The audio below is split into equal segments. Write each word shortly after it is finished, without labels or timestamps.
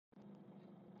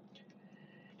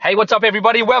Hey, what's up,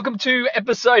 everybody? Welcome to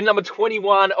episode number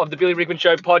 21 of the Billy Rickman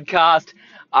Show podcast.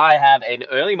 I have an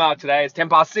early mark today. It's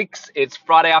 6:10. It's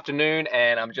Friday afternoon,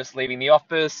 and I'm just leaving the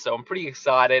office, so I'm pretty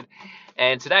excited.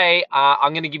 And today,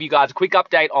 I'm going to give you guys a quick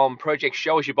update on Project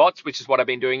Show Us Your Bots, which is what I've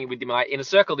been doing with my inner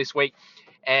circle this week,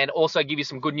 and also give you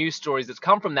some good news stories that's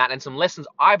come from that and some lessons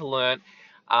I've learned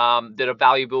that are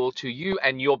valuable to you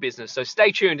and your business. So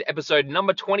stay tuned. Episode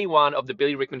number 21 of the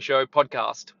Billy Rickman Show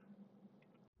podcast.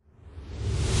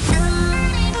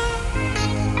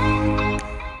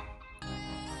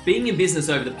 Being in business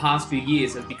over the past few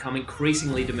years has become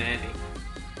increasingly demanding.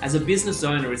 As a business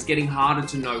owner, it's getting harder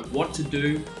to know what to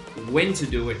do, when to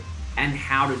do it, and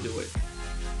how to do it.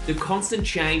 The constant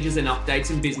changes and updates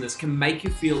in business can make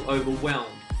you feel overwhelmed.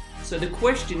 So the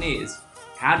question is,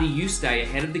 how do you stay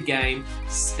ahead of the game,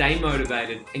 stay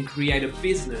motivated, and create a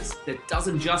business that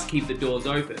doesn't just keep the doors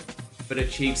open, but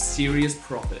achieves serious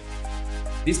profit?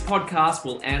 This podcast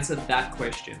will answer that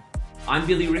question. I'm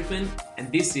Billy Rickman,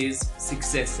 and this is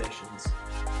Success Sessions.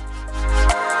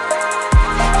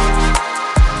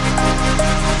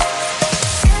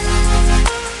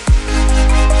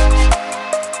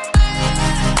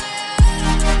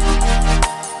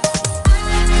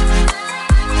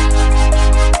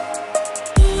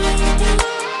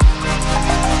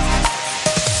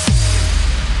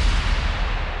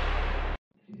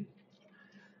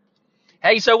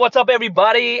 Hey, so what's up,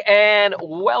 everybody, and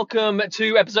welcome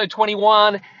to episode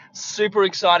 21. Super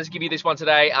excited to give you this one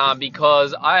today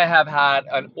because I have had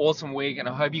an awesome week, and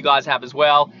I hope you guys have as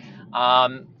well.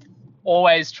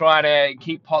 Always trying to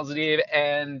keep positive,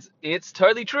 and it's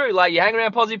totally true. Like, you hang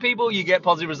around positive people, you get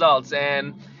positive results,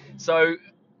 and so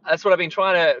that's what I've been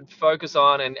trying to focus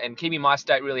on and keeping my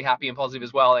state really happy and positive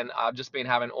as well. And I've just been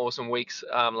having awesome weeks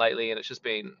lately, and it's just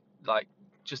been like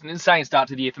just an insane start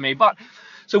to the year for me. But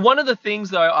so one of the things,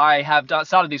 though, I have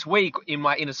started this week in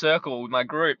my inner circle with my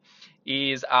group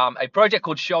is a project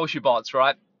called Show Us Your Bots,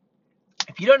 right?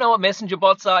 If you don't know what messenger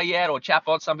bots are yet, or chat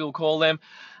bots, some people call them,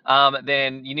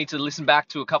 then you need to listen back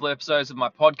to a couple of episodes of my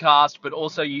podcast. But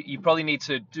also, you probably need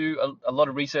to do a lot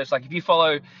of research. Like, if you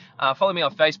follow me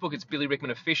on Facebook, it's Billy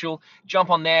Rickman Official. Jump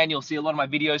on there, and you'll see a lot of my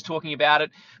videos talking about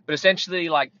it. But essentially,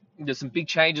 like, there's some big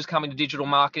changes coming to digital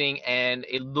marketing, and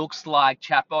it looks like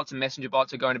chatbots and messenger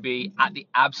bots are going to be at the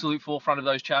absolute forefront of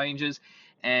those changes.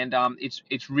 And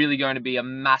it's really going to be a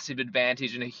massive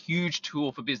advantage and a huge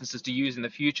tool for businesses to use in the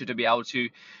future to be able to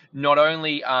not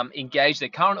only engage their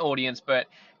current audience, but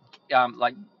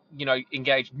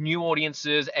engage new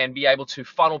audiences and be able to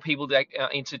funnel people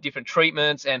into different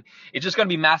treatments. And it's just going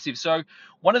to be massive. So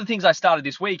one of the things I started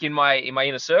this week in my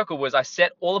inner circle was I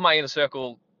set all of my inner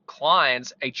circle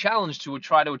clients a challenge to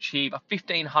try to achieve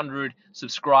 1,500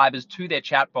 subscribers to their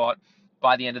chatbot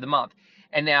by the end of the month.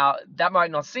 And now that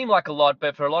might not seem like a lot,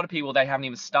 but for a lot of people, they haven't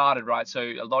even started, right? So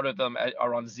a lot of them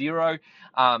are on zero.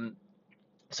 Some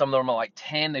of them are like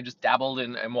 10. They just dabbled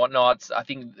and whatnot. I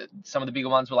think some of the bigger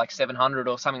ones were like 700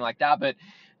 or something like that. But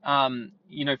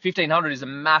 1,500 is a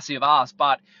massive ask,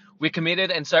 but we're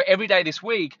committed. And so every day this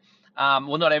week,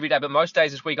 well, not every day, but most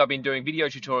days this week, I've been doing video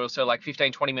tutorials. So like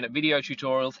 15, 20-minute video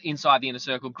tutorials inside the Inner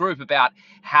Circle group about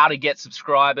how to get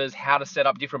subscribers, how to set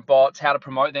up different bots, how to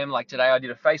promote them. Like today, I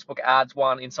did a Facebook ads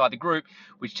one inside the group,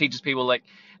 which teaches people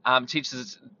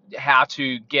teaches how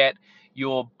to get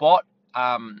your bot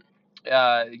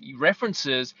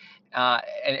references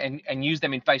and use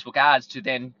them in Facebook ads to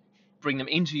then bring them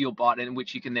into your bot, in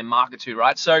which you can then market to,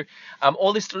 right? So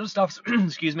all this sort of stuff,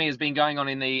 excuse me, has been going on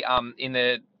in the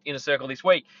inner circle this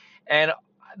week, and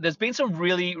there's been some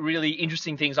really, really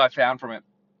interesting things I found from it,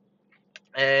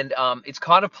 and it's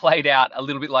kind of played out a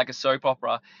little bit like a soap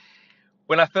opera.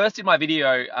 When I first did my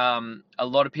video, a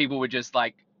lot of people were just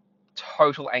like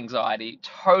total anxiety,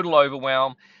 total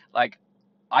overwhelm, like,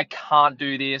 I can't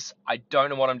do this. I don't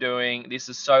know what I'm doing. This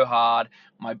is so hard.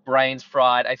 My brain's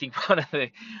fried. I think one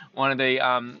of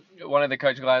the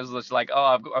coaching guys was like,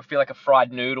 "Oh, I feel like a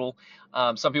fried noodle."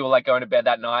 Some people like going to bed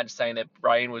that night saying their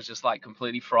brain was just like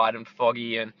completely fried and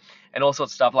foggy and all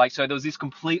sorts of stuff. Like, so there was this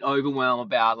complete overwhelm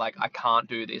about like, I can't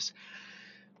do this.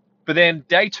 But then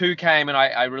day 2 came, and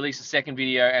I released a second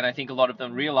video, and I think a lot of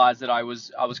them realized that I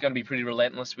was going to be pretty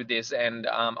relentless with this, and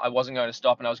I wasn't going to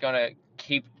stop, and I was going to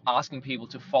keep asking people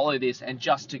to follow this and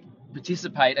just to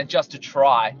participate and just to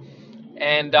try.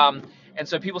 And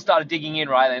so people started digging in,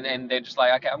 right? And they're just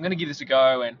like, okay, I'm going to give this a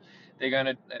go, and they're going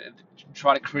to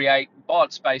try to create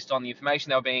bots based on the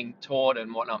information they were being taught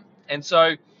and whatnot. And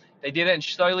so they did it, and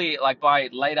slowly, like by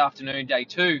late afternoon, day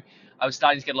 2, I was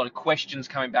starting to get a lot of questions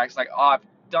coming back. It's like, oh, I've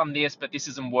done this, but this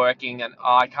isn't working, and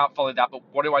I can't follow that, but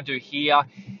what do I do here?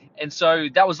 And so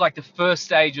that was like the first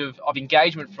stage of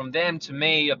engagement from them to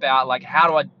me about like, how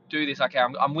do I do this? Okay,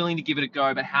 I'm willing to give it a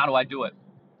go, but how do I do it?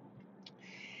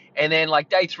 And then like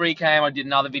day 3 came, I did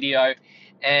another video,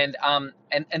 and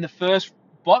the first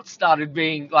bot started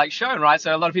being like shown, right?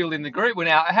 So a lot of people in the group were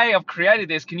now, hey, I've created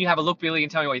this. Can you have a look, Billy,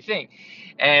 and tell me what you think?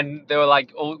 And they were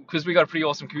like, oh, because we got a pretty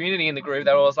awesome community in the group,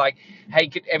 they were always like, hey,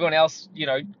 could everyone else,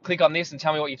 click on this and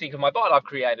tell me what you think of my bot I've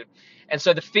created. And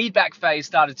so the feedback phase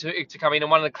started to come in,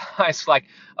 and one of the guys like,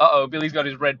 Billy's got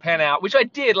his red pen out, which I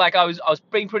did. Like I was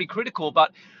being pretty critical,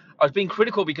 but I was being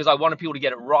critical because I wanted people to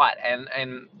get it right, and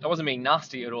I wasn't being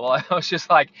nasty at all. I was just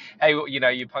like, hey,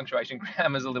 your punctuation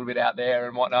grammar's a little bit out there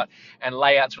and whatnot, and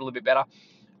layouts are a little bit better.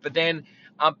 But then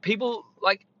people,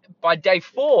 like, by day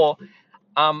 4,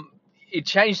 it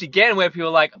changed again, where people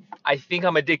were like, I think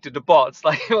I'm addicted to bots.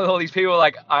 Like all these people were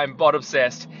like, I'm bot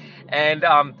obsessed, and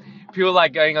people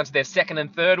like going onto their second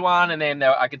and third one, and then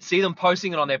I could see them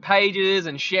posting it on their pages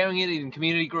and sharing it in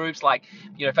community groups like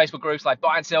Facebook groups like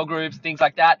buy and sell groups, things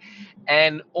like that.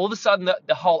 And all of a sudden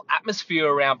the whole atmosphere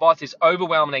around bots, this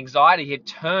overwhelming anxiety, had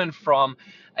turned from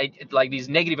like these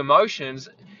negative emotions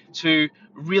to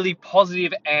really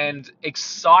positive and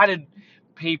excited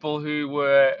people who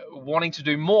were wanting to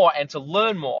do more and to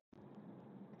learn more.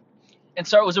 And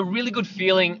so it was a really good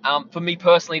feeling for me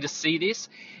personally to see this,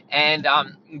 and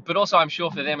but also I'm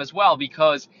sure for them as well,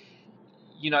 because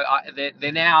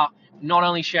they're now not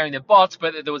only sharing their bots,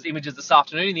 but there was images this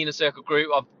afternoon in the Inner Circle group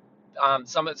of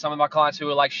some of my clients who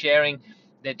were like sharing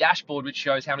their dashboard, which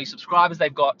shows how many subscribers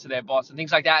they've got to their bots and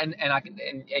things like that,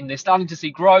 and they're starting to see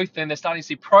growth, and they're starting to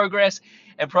see progress.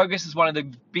 And progress is one of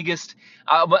the biggest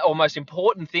or most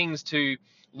important things to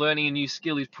learning a new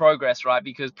skill, is progress, right?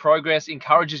 Because progress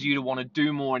encourages you to want to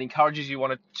do more, and encourages you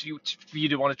for you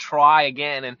to want to try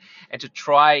again, and to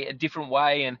try a different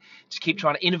way, and to keep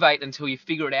trying to innovate until you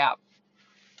figure it out.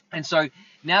 And so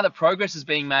now that progress is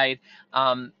being made,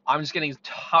 I'm just getting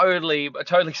totally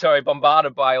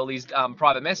bombarded by all these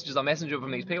private messages on Messenger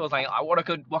from these people saying, what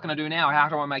can I do now? How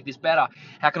can I make this better?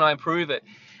 How can I improve it?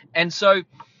 And so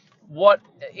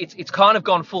it's kind of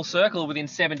gone full circle within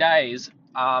 7 days.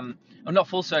 Not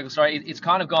full circle, sorry. It's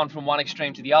kind of gone from one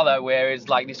extreme to the other, where it's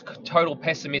like this total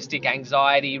pessimistic,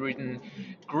 anxiety-ridden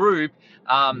group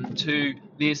to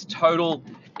this total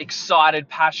excited,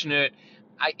 passionate,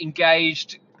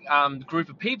 engaged group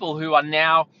of people who are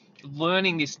now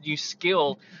learning this new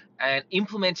skill and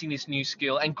implementing this new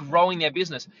skill and growing their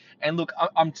business. And look,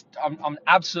 I'm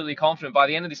absolutely confident by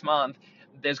the end of this month,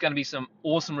 there's going to be some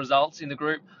awesome results in the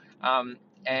group.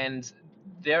 And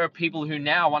there are people who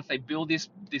now, once they build this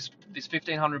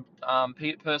 1,500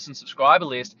 person subscriber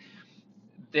list,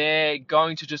 they're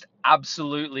going to just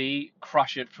absolutely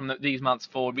crush it from these months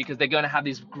forward, because they're going to have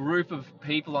this group of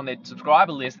people on their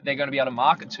subscriber list that they're going to be able to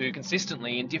market to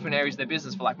consistently in different areas of their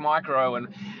business, for like micro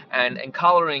and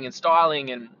coloring and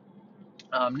styling and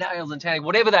nails and tanning,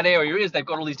 whatever that area is. They've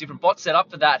got all these different bots set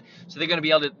up for that, so they're going to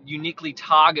be able to uniquely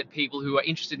target people who are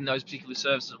interested in those particular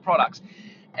services or products.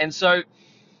 And so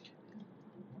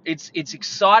it's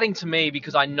exciting to me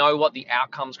because I know what the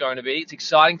outcome's going to be. It's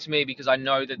exciting to me because I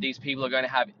know that these people are going to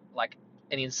have like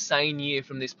an insane year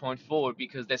from this point forward,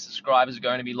 because their subscribers are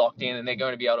going to be locked in and they're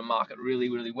going to be able to market really,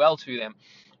 really well to them.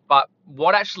 But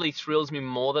what actually thrills me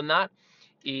more than that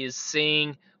is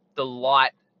seeing the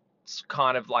light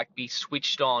kind of like be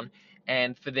switched on,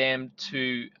 and for them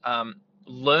to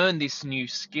learn this new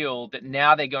skill that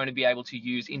now they're going to be able to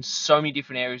use in so many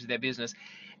different areas of their business.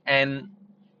 And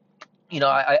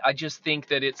I just think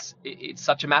that it's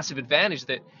such a massive advantage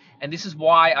and this is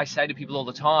why I say to people all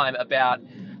the time about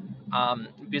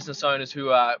business owners who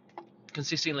are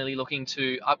consistently looking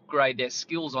to upgrade their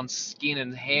skills on skin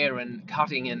and hair and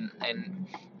cutting and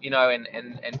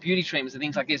beauty treatments and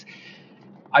things like this.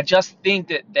 I just think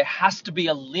that there has to be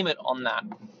a limit on that,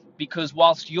 because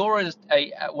whilst you're at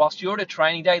a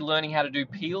training day learning how to do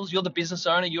peels, you're the business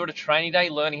owner, you're at a training day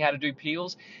learning how to do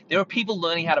peels, there are people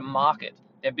learning how to market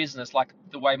their business like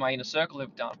the way my Inner Circle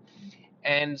have done.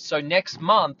 And so next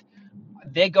month,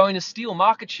 they're going to steal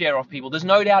market share off people. There's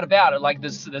no doubt about it. Like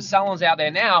there's salons out there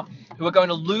now who are going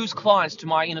to lose clients to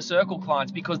my Inner Circle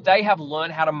clients, because they have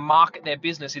learned how to market their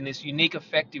business in this unique,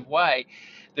 effective way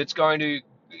that's going to,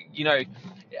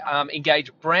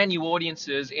 engage brand new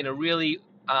audiences in a really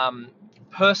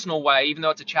personal way. Even though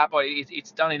it's a chatbot,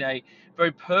 it's done in a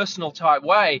very personal type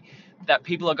way that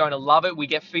people are going to love it. We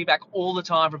get feedback all the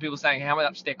time from people saying how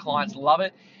much their clients love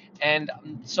it. And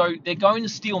so they're going to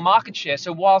steal market share.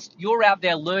 So whilst you're out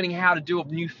there learning how to do a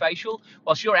new facial,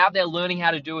 whilst you're out there learning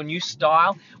how to do a new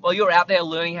style, while you're out there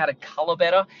learning how to color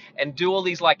better and do all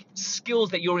these like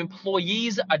skills that your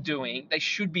employees are doing, they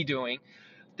should be doing,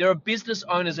 There are business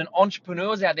owners and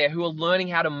entrepreneurs out there who are learning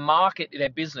how to market their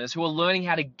business, who are learning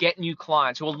how to get new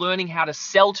clients, who are learning how to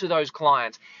sell to those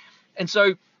clients. And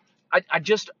so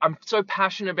I'm so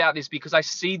passionate about this because I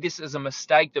see this as a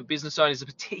mistake that business owners,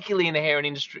 particularly in the hair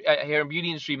and beauty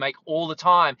industry, make all the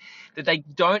time, that they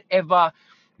don't ever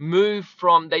move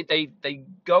from, they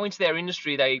go into their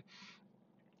industry, they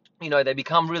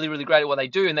become really, really great at what they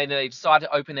do, and then they decide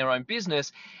to open their own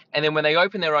business. And then when they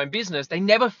open their own business, they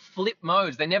never flip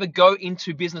modes. They never go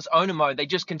into business owner mode. They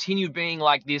just continue being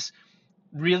like this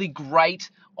really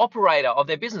great operator of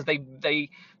their business. They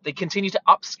continue to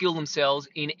upskill themselves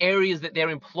in areas that their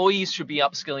employees should be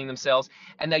upskilling themselves,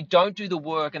 and they don't do the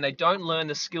work and they don't learn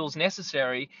the skills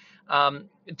necessary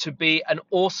to be an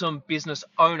awesome business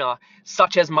owner,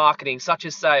 such as marketing, such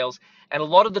as sales. And a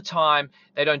lot of the time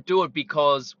they don't do it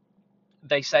because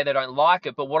they say they don't like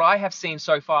it. But what I have seen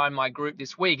so far in my group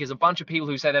this week is a bunch of people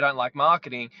who say they don't like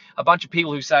marketing, a bunch of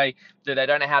people who say that they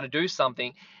don't know how to do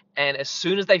something. And as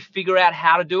soon as they figure out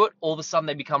how to do it, all of a sudden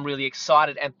they become really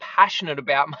excited and passionate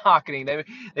about marketing. They're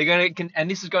going to, and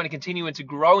this is going to continue and to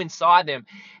grow inside them.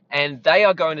 And they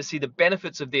are going to see the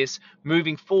benefits of this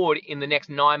moving forward in the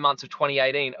next 9 months of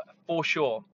 2018 for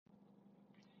sure.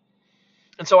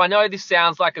 And so I know this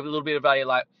sounds like a little bit of a,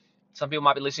 like, some people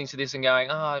might be listening to this and going,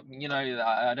 I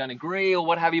don't agree or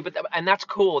what have you, and that's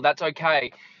cool, that's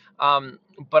okay.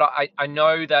 But I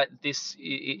know that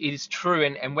it is true,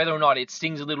 and whether or not it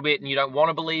stings a little bit and you don't want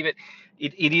to believe it,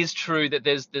 it is true that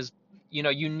there's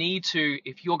you need to,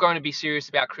 if you're going to be serious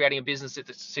about creating a business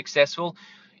that's successful,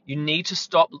 you need to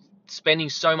stop spending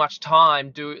so much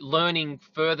time learning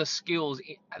further skills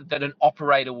that an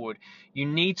operator would. You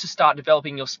need to start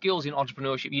developing your skills in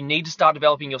entrepreneurship. You need to start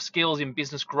developing your skills in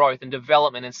business growth and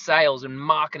development and sales and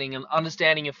marketing and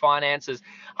understanding your finances,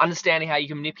 understanding how you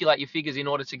can manipulate your figures in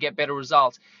order to get better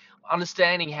results,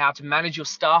 understanding how to manage your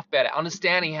staff better,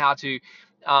 understanding how to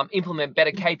implement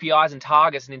better KPIs and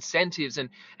targets and incentives, and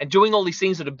doing all these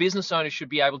things that a business owner should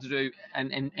be able to do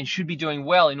and should be doing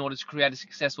well in order to create a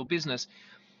successful business.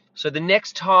 So the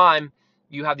next time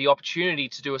you have the opportunity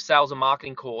to do a sales and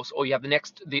marketing course, or you have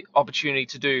the opportunity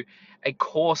to do a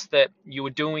course that you were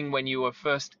doing when you were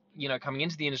first, coming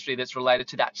into the industry, that's related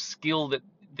to that skill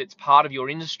that's part of your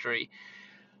industry,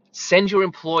 send your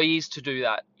employees to do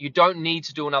that. You don't need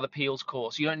to do another Peels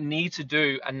course. You don't need to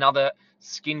do another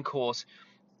skin course.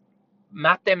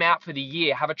 Map them out for the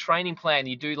year. Have a training plan.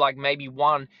 You do like maybe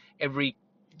one every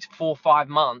 4 or 5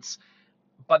 months.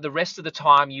 But the rest of the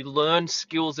time, you learn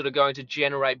skills that are going to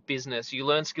generate business. You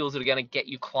learn skills that are going to get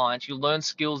you clients. You learn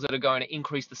skills that are going to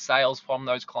increase the sales from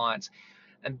those clients.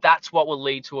 And that's what will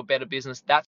lead to a better business.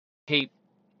 That's what keep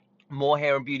more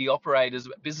hair and beauty operators,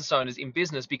 business owners in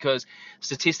business, because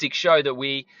statistics show that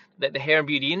the hair and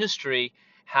beauty industry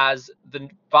has the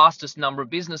fastest number of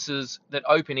businesses that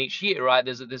open each year, right?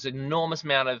 There's an enormous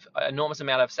amount of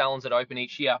salons that open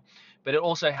each year, but it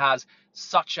also has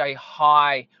such a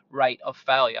high rate of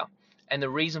failure. And the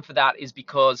reason for that is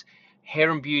because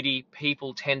hair and beauty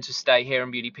people tend to stay hair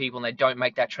and beauty people, and they don't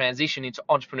make that transition into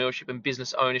entrepreneurship and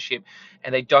business ownership,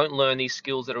 and they don't learn these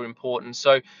skills that are important.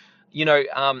 So,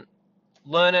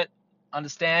 learn it,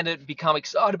 understand it, become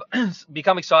excited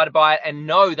by it, and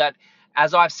know that,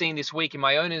 as I've seen this week in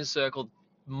my own inner circle,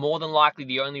 more than likely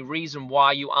the only reason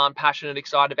why you aren't passionate,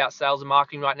 excited about sales and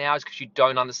marketing right now is because you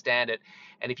don't understand it.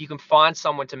 And if you can find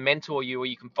someone to mentor you, or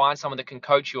you can find someone that can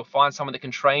coach you, or find someone that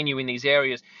can train you in these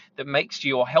areas that makes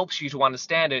you or helps you to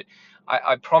understand it,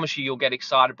 I promise you'll get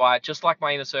excited by it, just like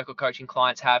my inner circle coaching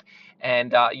clients have,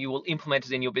 and you will implement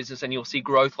it in your business, and you'll see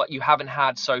growth like you haven't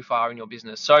had so far in your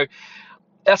business. So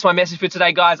that's my message for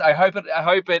today, guys. I hope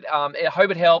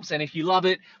it helps. And if you love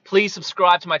it, please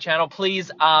subscribe to my channel. Please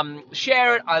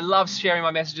share it. I love sharing my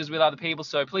messages with other people,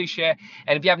 so please share.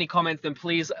 And if you have any comments, then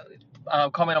please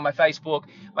comment on my Facebook,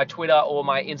 my Twitter, or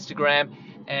my Instagram.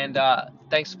 And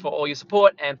thanks for all your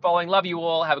support and following. Love you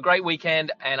all. Have a great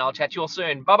weekend, and I'll chat to you all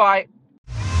soon. Bye-bye.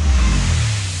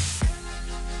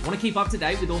 Want to keep up to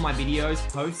date with all my videos,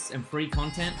 posts, and free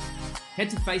content? Head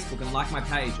to Facebook and like my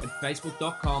page at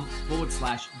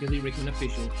facebook.com/Billy Rickman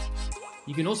Official.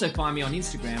 You can also find me on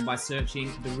Instagram by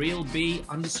searching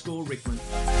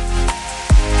 @TheRealB_Rickman.